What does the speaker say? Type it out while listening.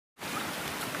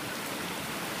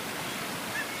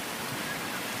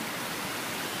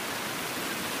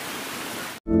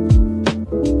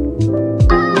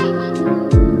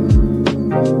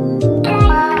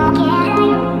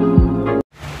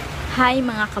Hi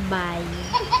mga kabay!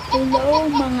 Hello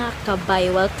mga kabay!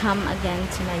 Welcome again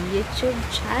to my YouTube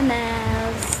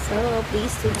channel. So, please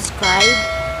subscribe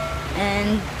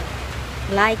and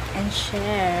like and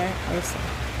share also.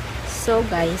 So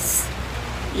guys,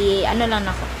 ano lang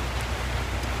ako,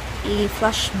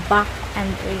 i-flashback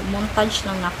and montage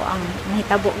lang ako ang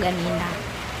nahitabo ganina.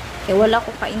 Kaya wala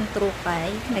ko ka-intro kay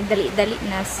nagdali-dali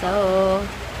na. So,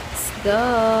 let's go!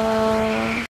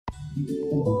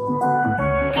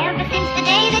 Ever since the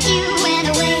day that you went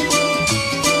away,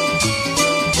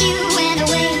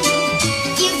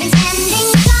 you've been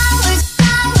sending flowers,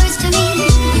 flowers to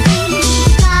me,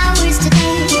 flowers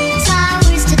today,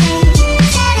 flowers today.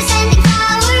 Instead of sending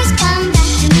flowers, come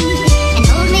back to me and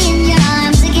hold me in your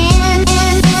arms again.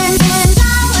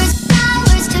 Flowers,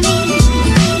 flowers to me,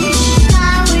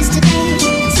 flowers today,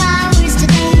 flowers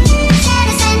today. Instead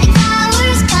of sending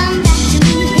flowers, come back to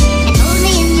me and hold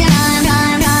me in your arms.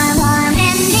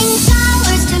 Sending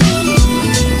flowers to me,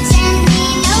 send me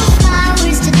no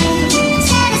flowers today.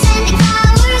 Instead of sending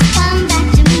flowers, come back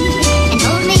to me and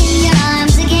hold me in your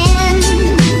arms again.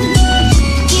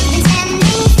 You've been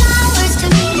sending flowers to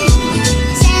me,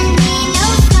 send me no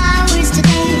flowers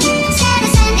today. Instead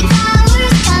of sending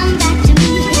flowers, come back to me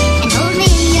and hold me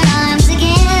in your arms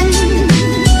again.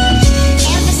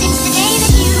 Ever since the day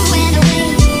that you went away,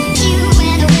 you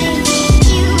went away,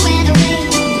 you went away.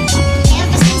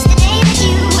 Ever since the day that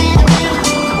you went away,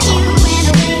 you went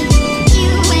away, you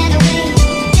went away.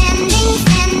 Sending,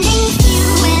 sending, you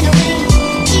went away,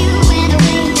 you went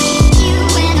away, you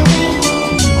went away.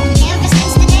 Ever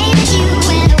since the day that you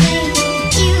went away,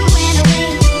 you went away,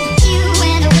 you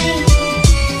went away.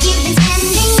 You've been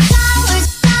sending flowers,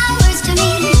 flowers to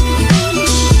me,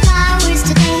 flowers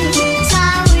today,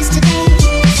 flowers today.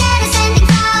 Instead of sending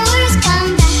flowers,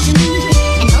 come back to me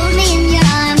and hold me in your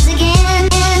arms again.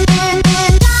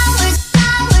 Flowers,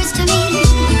 flowers to me,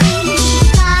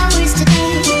 flowers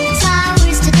today,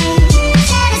 flowers today.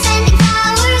 Instead of sending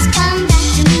flowers, come back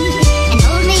to me and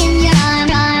hold me in your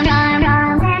arms.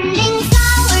 Sending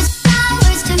flowers,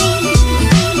 flowers to me,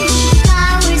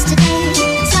 flowers today,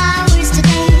 flowers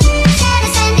today. Instead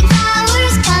of sending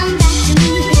flowers, come back to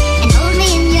me and hold me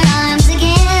in your arms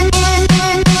again.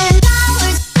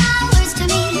 Flowers, flowers to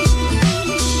me,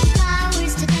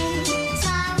 flowers today,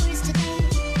 flowers today.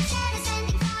 Instead of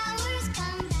sending flowers,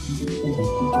 come back to me.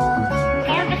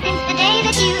 Ever since the day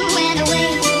that you went away,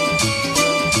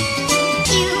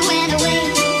 you went away.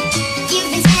 You've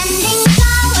been sending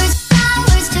flowers,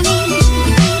 flowers to me,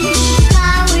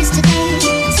 flowers today,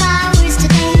 flowers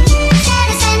today. Instead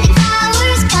of sending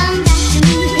flowers, come back to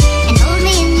me and hold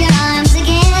me in your arms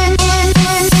again.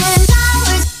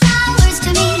 Flowers, flowers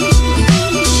to me,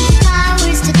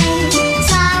 flowers today,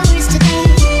 flowers today.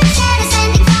 Instead of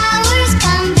sending flowers,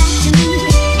 come back to me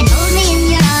and hold me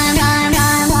in your arms.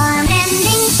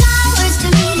 Sending flowers to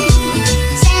me,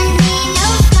 send me no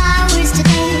flowers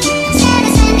today. Instead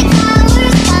of sending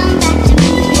flowers, come back to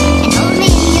me and hold me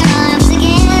in your arms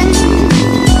again.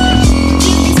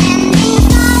 You've been sending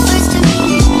flowers to me,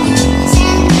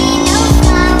 send me no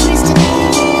flowers today.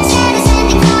 Instead of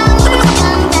sending flowers,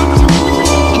 come back to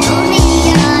me and hold me in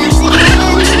your arms again.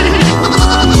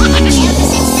 Ever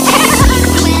since the day that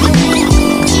you went away,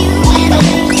 you went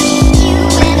away, you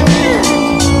went away.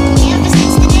 Ever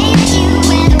since the day that you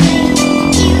went away,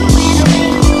 you went away,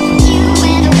 you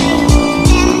went away.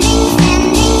 Sending,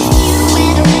 sending, you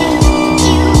went away,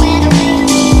 you went away,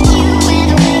 you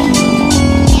went away.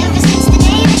 Ever since the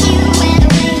day that you went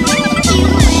away, you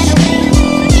went away,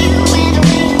 you went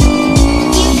away.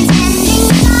 You've been sending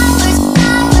flowers,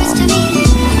 flowers to me,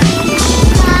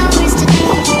 flowers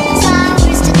today,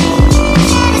 flowers today.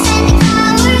 Instead of sending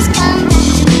flowers, come back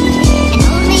to me and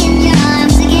hold me in your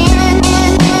arms again.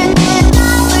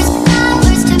 Flowers,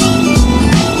 flowers to me,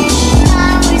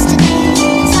 flowers today,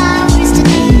 flowers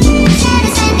today. Instead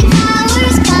of sending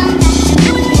flowers, come back to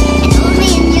me and hold me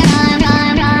in your arms.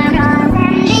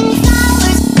 Sending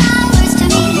flowers, flowers to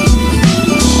me,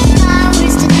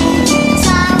 flowers today,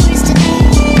 flowers today.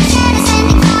 Instead of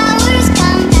sending flowers,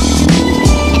 come back to me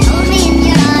and hold me in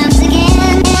your arms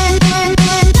again.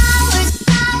 Flowers,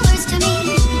 flowers to me,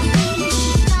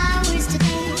 flowers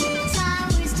today,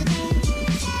 flowers today.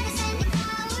 Instead of sending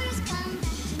flowers, come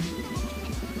back to me.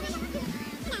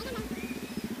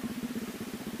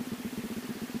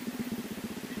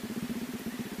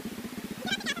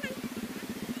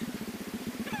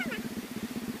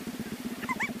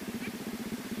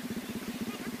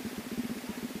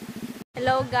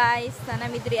 Hello guys, sana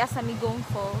midri sa MIGUM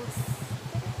Falls.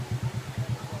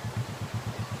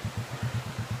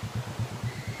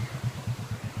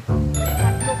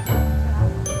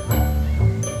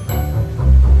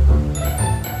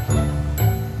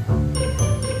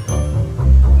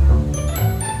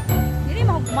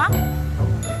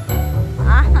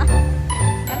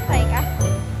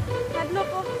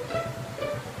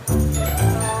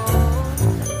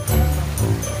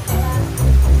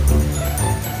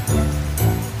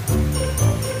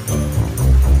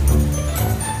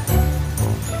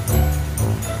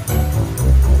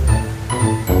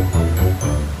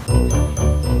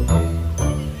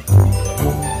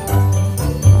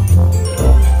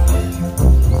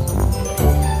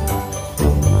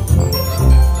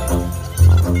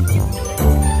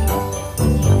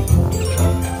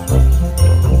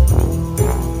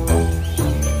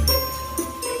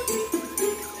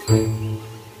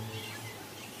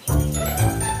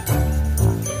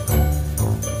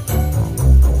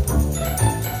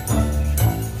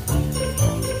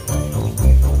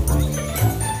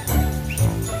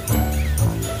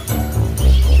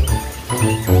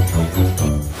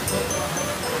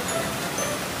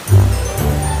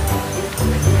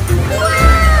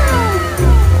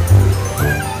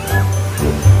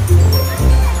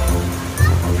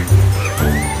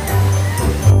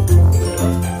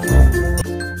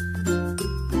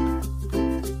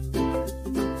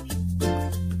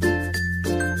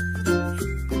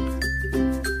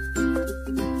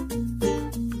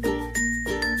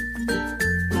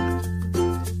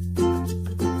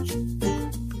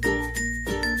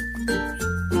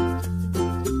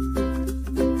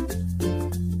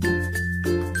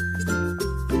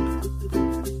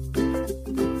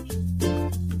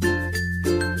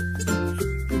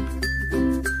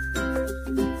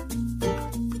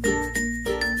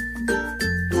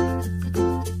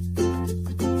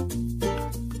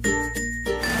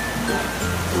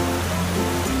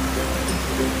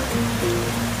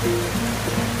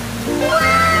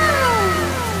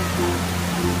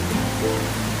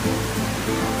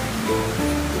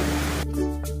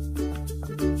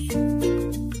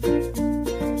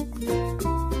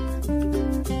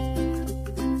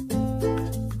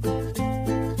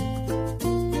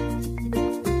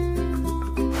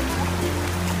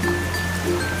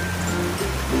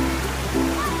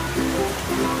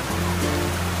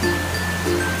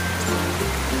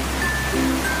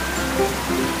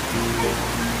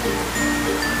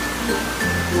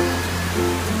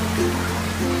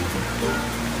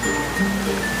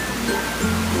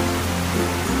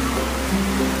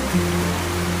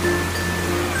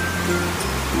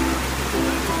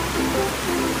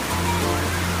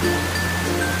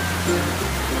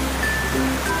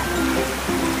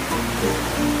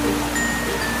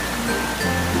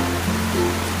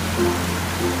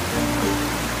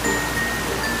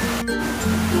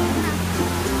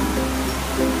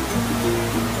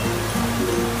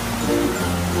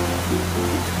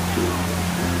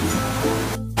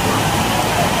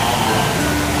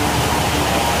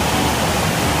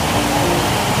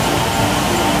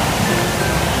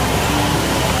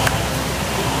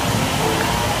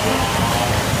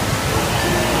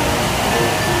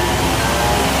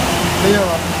 Ayaw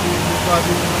ah.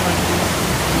 Sabi mo naman.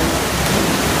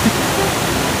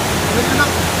 Ano ka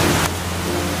lang?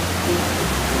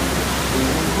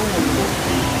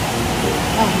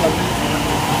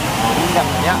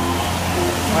 Ya,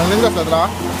 Ang lindas na tala?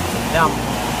 ya.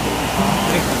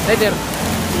 Later.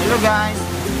 Hello guys.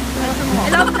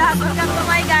 Hello, vlog. Welcome to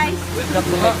my guys. Welcome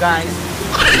to my guys.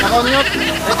 Ako nyo.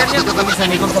 Later niyo to kami sa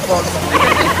MIGUM sa Polo.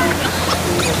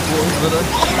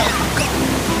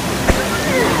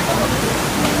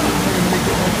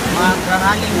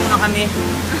 Magkakaling muna kami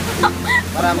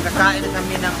para makakain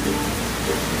kami ng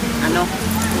ano.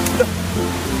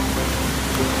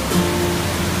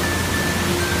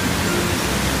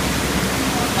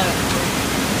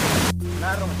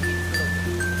 Larong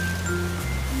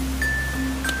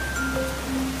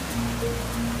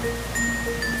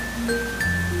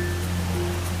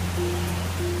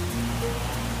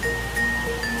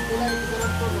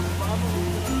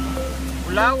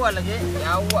Ulawa lagi,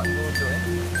 yawa dito eh.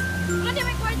 Ano di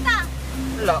may kwarta?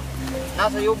 Wala,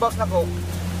 nasa U-box na ko.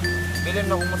 Bilhin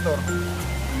na akong motor.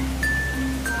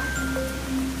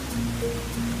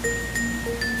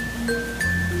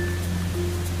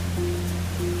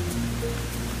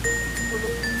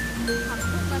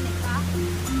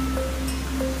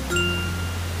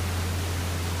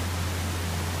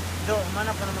 Do,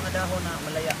 manap ka ng mga dahon na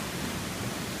malaya.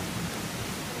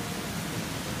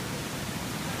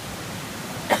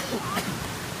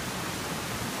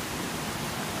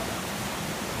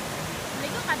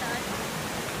 Ligo ka doon.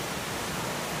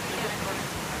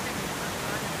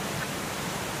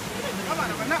 Tama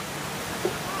naman na. 150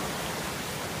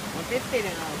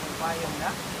 din ako kung payong na.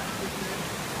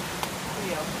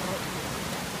 Kuya,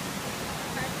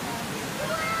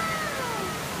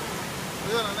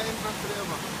 Ayan, na-interest rin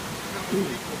ba?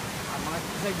 ang mga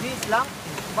sa jeans lang.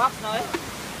 Box na eh.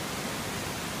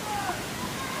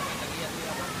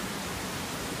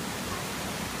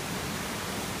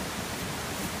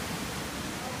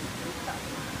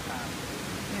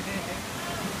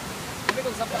 Sabi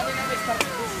kong sa pati na may start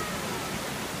this.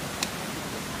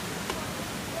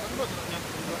 Ano ba sila niya?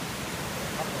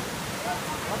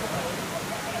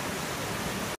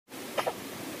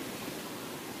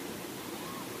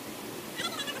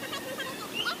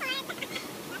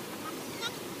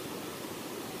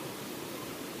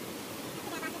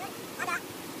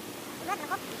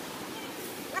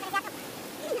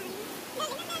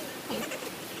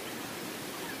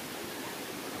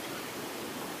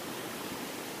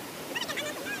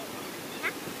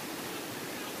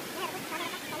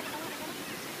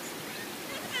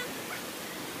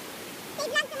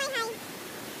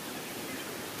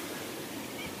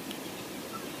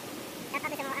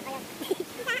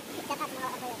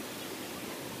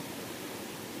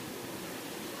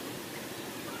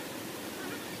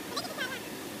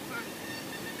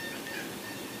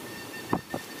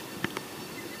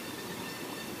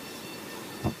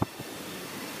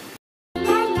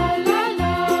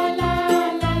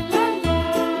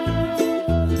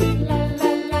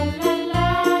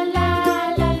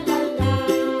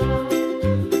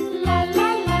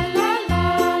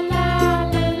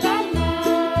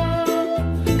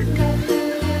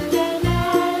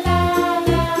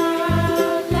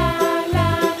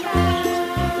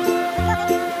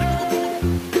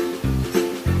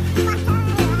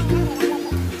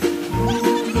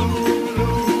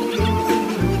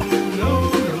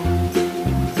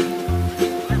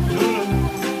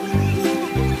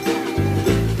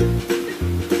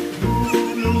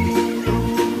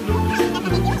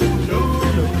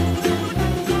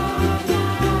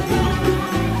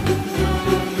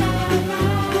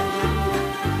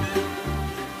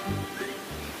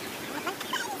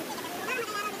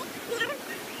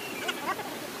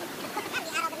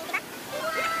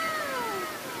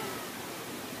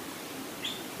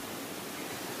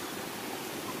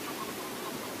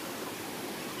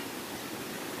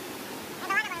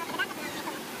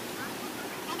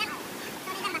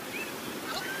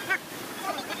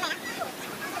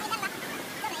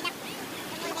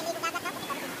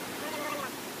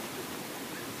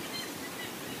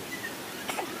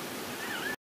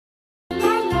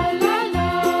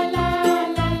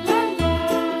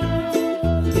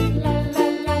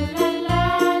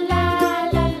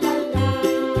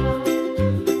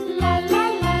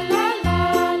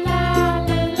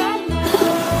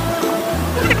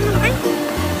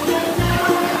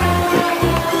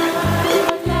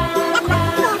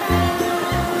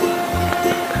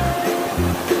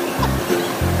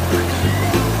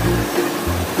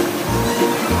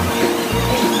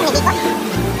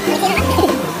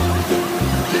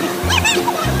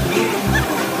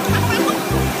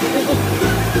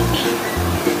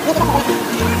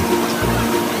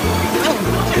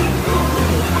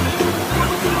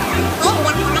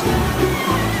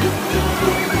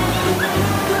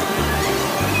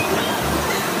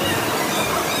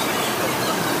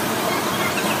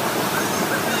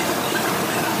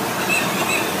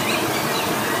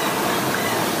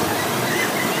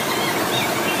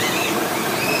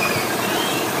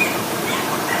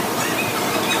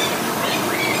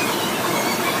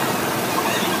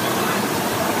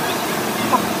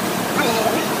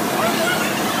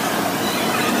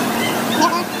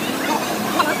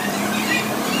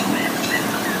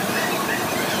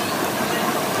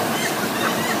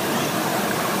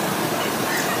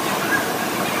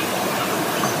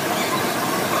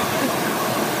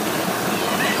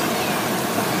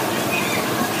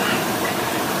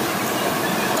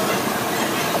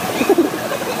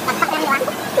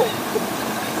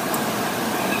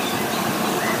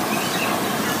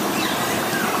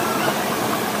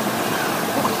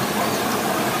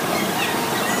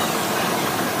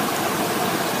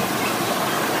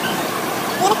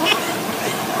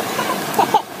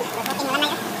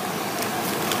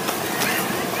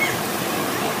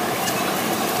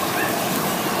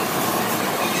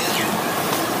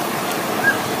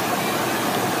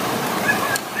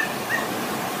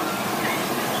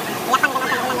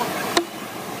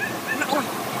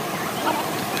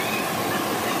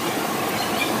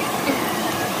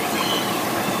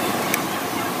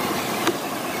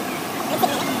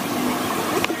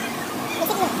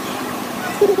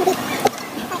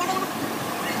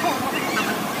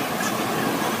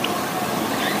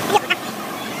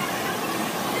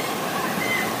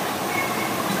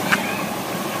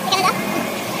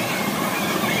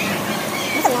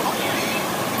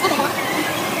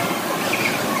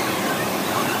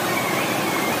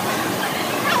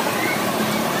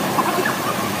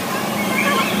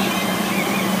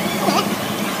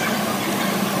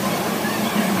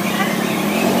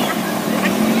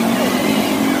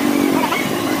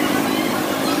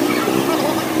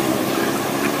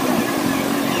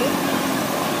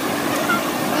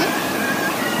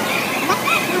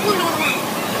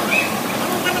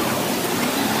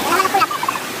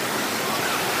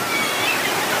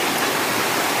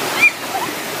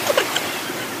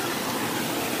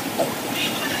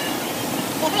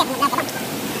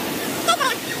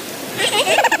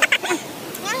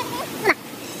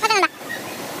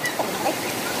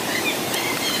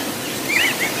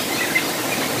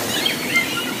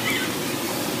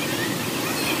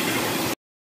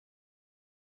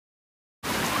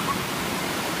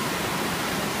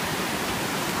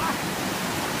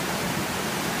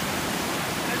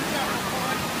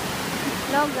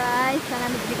 Hello guys, sana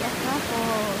nagbigas na ako.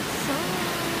 So,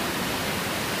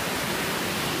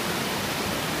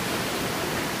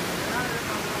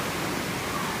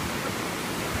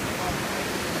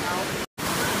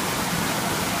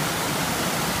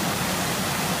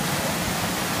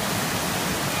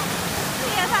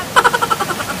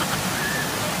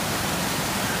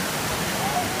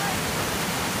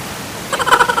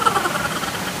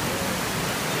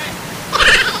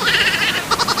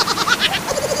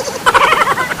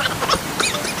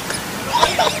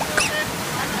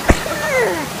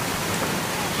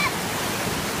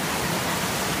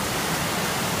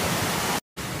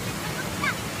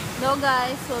 hello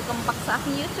guys, welcome back sa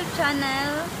aking YouTube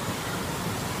channel.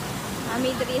 Kami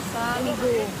diri sa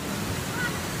MIGUM.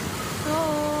 So,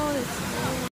 let's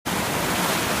go.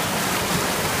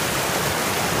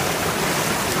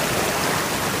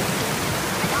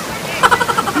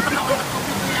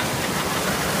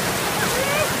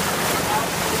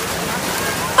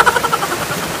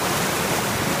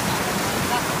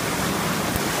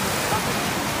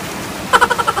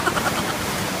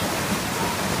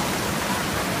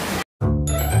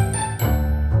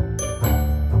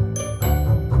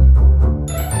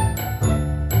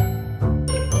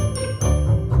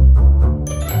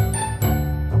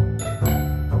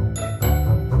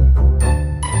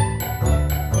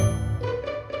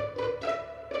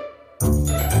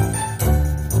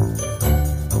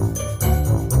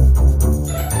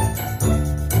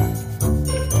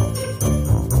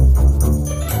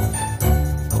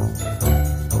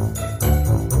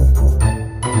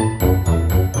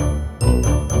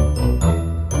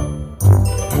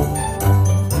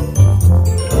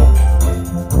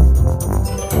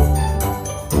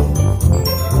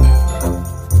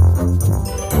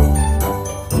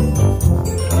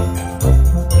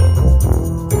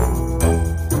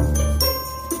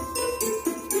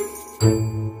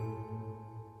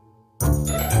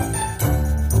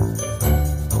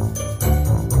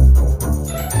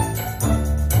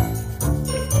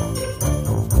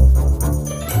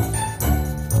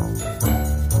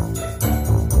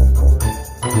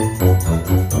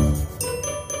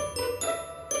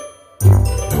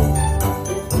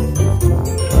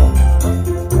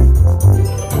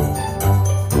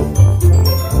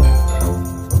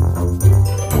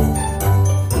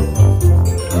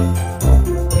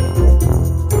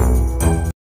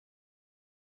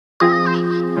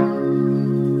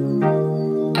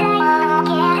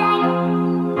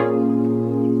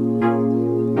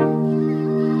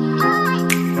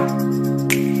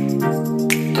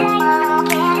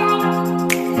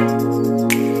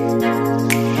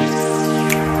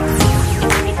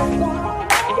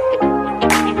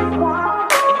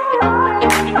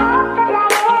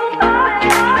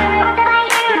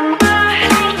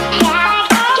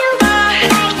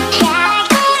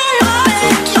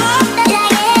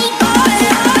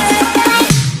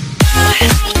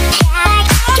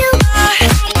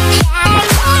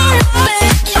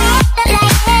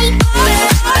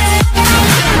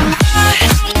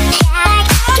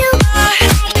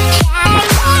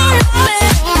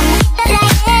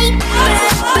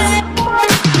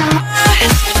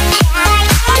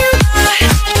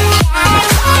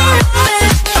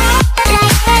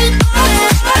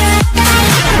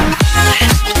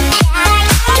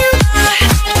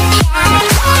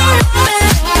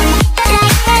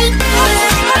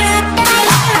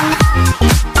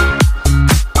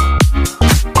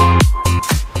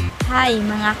 Hi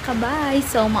mga kabay!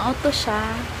 So, mauto siya.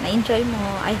 Na-enjoy mo,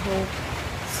 I hope.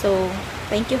 So,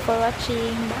 thank you for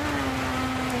watching. Bye!